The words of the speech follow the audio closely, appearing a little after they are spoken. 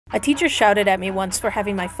A teacher shouted at me once for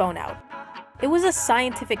having my phone out. It was a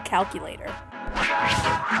scientific calculator.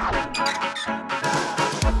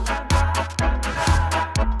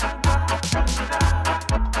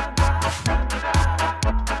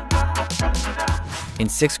 In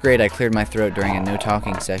 6th grade, I cleared my throat during a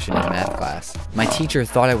no-talking session in math class. My teacher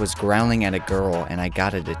thought I was growling at a girl, and I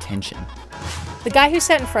got a detention. The guy who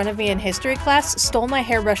sat in front of me in history class stole my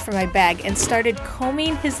hairbrush from my bag and started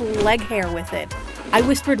combing his leg hair with it. I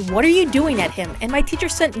whispered, "What are you doing?" at him, and my teacher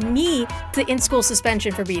sent me to in-school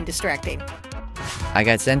suspension for being distracting. I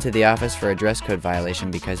got sent to the office for a dress code violation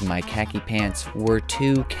because my khaki pants were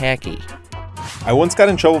too khaki. I once got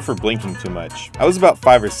in trouble for blinking too much. I was about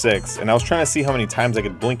 5 or 6, and I was trying to see how many times I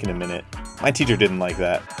could blink in a minute. My teacher didn't like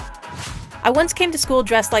that. I once came to school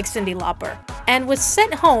dressed like Cyndi Lauper, and was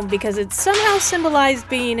sent home because it somehow symbolized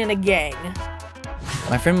being in a gang.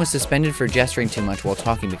 My friend was suspended for gesturing too much while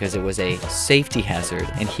talking because it was a safety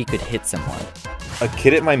hazard and he could hit someone. A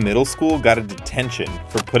kid at my middle school got a detention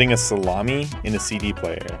for putting a salami in a CD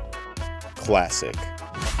player. Classic.